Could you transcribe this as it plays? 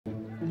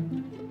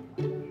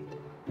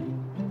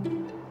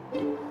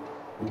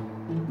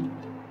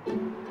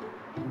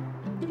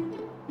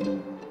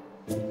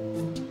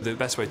The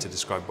best way to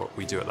describe what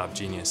we do at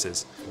LabGenius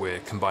is we're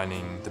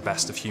combining the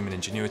best of human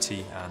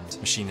ingenuity and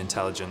machine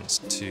intelligence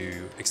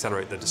to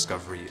accelerate the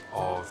discovery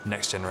of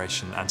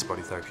next-generation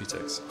antibody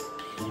therapeutics.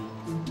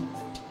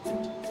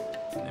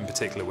 In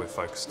particular, we're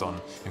focused on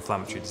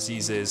inflammatory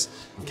diseases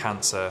and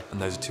cancer,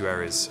 and those are two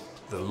areas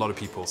that a lot of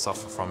people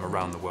suffer from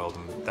around the world,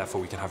 and therefore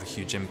we can have a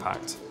huge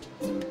impact.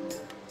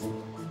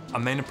 Our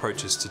main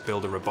approach is to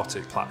build a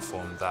robotic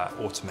platform that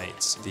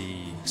automates the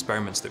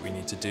experiments that we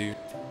need to do.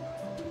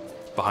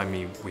 Behind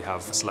me, we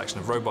have a selection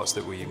of robots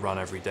that we run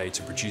every day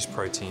to produce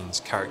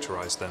proteins,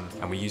 characterize them,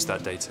 and we use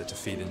that data to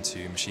feed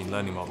into machine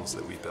learning models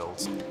that we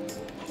build.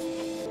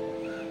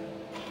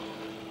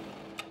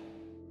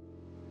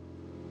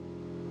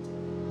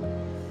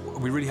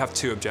 We really have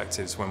two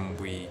objectives when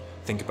we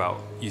think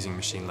about using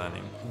machine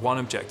learning. One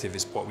objective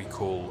is what we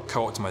call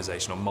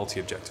co-optimization or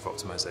multi-objective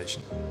optimization.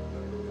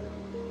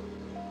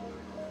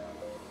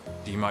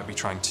 You might be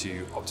trying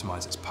to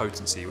optimize its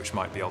potency, which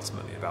might be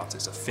ultimately about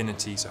its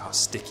affinity, so how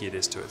sticky it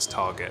is to its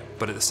target.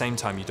 But at the same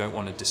time, you don't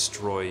want to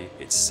destroy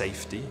its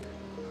safety.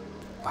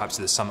 Perhaps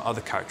there's some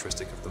other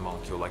characteristic of the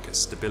molecule, like its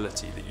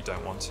stability, that you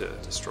don't want to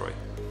destroy.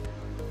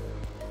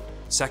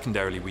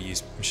 Secondarily, we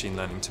use machine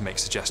learning to make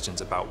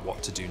suggestions about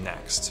what to do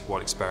next,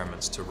 what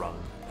experiments to run.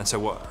 And so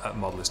what a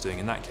model is doing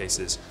in that case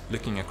is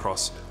looking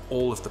across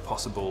all of the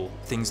possible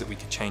things that we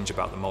could change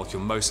about the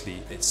molecule,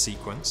 mostly its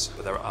sequence,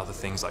 but there are other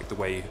things like the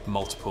way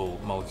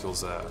multiple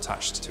molecules are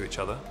attached to each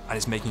other. And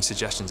it's making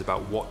suggestions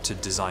about what to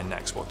design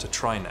next, what to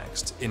try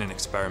next in an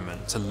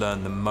experiment to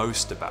learn the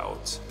most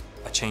about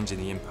a change in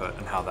the input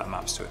and how that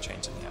maps to a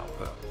change in the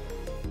output.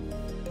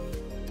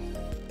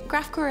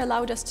 Graphcore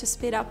allowed us to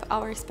speed up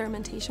our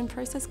experimentation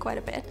process quite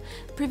a bit.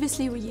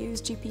 Previously we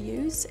used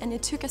GPUs, and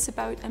it took us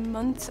about a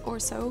month or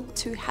so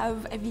to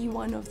have a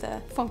V1 of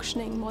the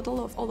functioning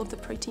model of all of the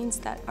proteins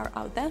that are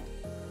out there.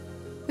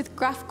 With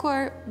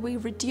Graphcore, we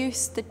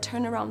reduced the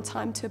turnaround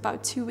time to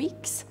about 2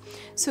 weeks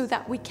so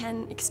that we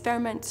can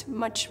experiment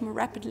much more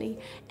rapidly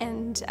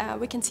and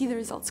we can see the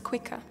results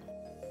quicker.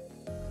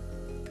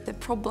 The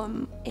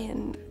problem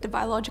in the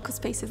biological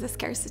space is the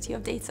scarcity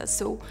of data,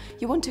 so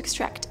you want to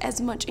extract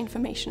as much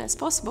information as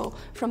possible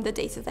from the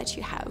data that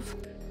you have.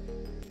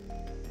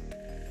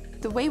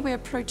 The way we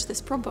approach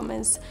this problem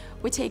is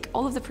we take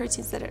all of the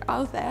proteins that are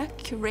out there,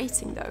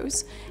 curating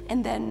those,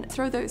 and then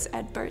throw those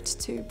at BERT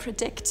to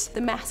predict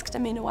the masked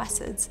amino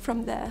acids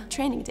from the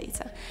training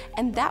data.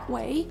 And that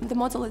way, the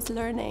model is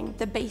learning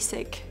the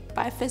basic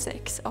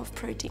biophysics of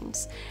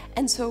proteins.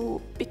 And so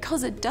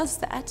because it does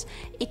that,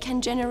 it can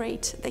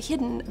generate the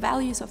hidden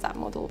values of that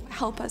model,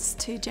 help us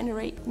to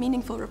generate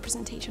meaningful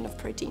representation of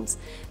proteins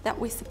that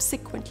we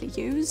subsequently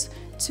use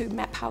to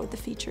map out the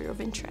feature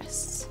of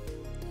interests.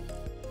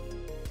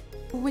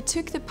 We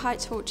took the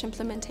PyTorch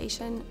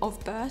implementation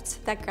of BERT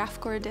that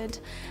Graphcore did,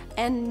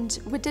 and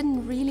we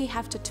didn't really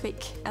have to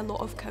tweak a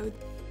lot of code.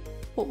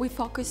 What we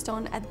focused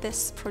on at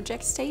this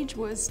project stage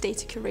was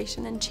data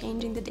curation and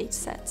changing the data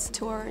sets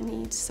to our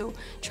needs, so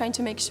trying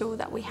to make sure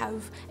that we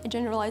have a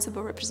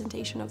generalizable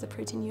representation of the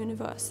protein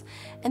universe.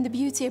 And the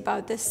beauty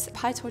about this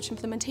PyTorch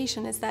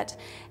implementation is that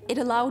it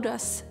allowed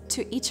us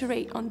to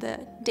iterate on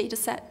the data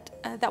set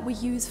that we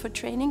use for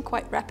training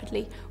quite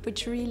rapidly,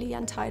 which really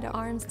untied our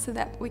arms so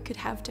that we could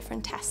have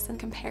different tests and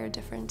compare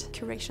different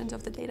curations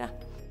of the data.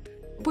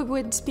 We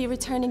would be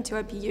returning to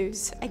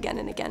IPUs again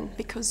and again,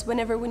 because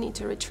whenever we need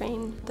to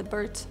retrain the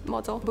BERT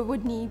model, we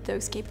would need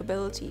those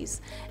capabilities.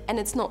 And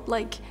it's not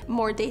like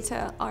more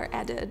data are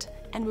added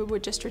and we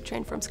would just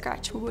retrain from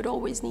scratch. We would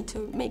always need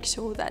to make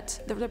sure that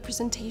the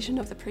representation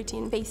of the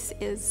protein base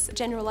is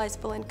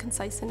generalizable and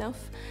concise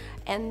enough,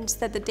 and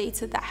that the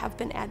data that have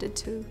been added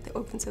to the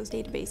open source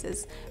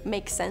databases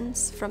make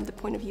sense from the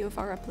point of view of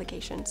our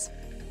applications.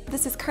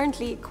 This is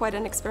currently quite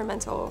an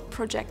experimental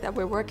project that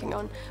we're working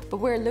on, but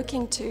we're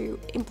looking to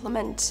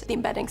implement the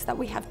embeddings that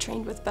we have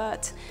trained with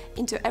BERT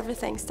into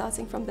everything,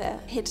 starting from the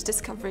hit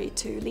discovery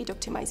to lead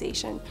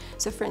optimization.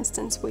 So for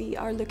instance, we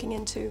are looking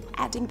into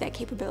adding that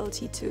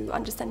capability to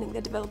understanding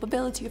the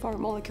developability of our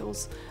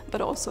molecules, but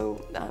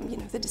also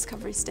the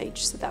discovery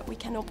stage, so that we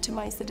can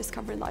optimize the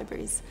discovery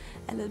libraries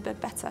a little bit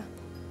better.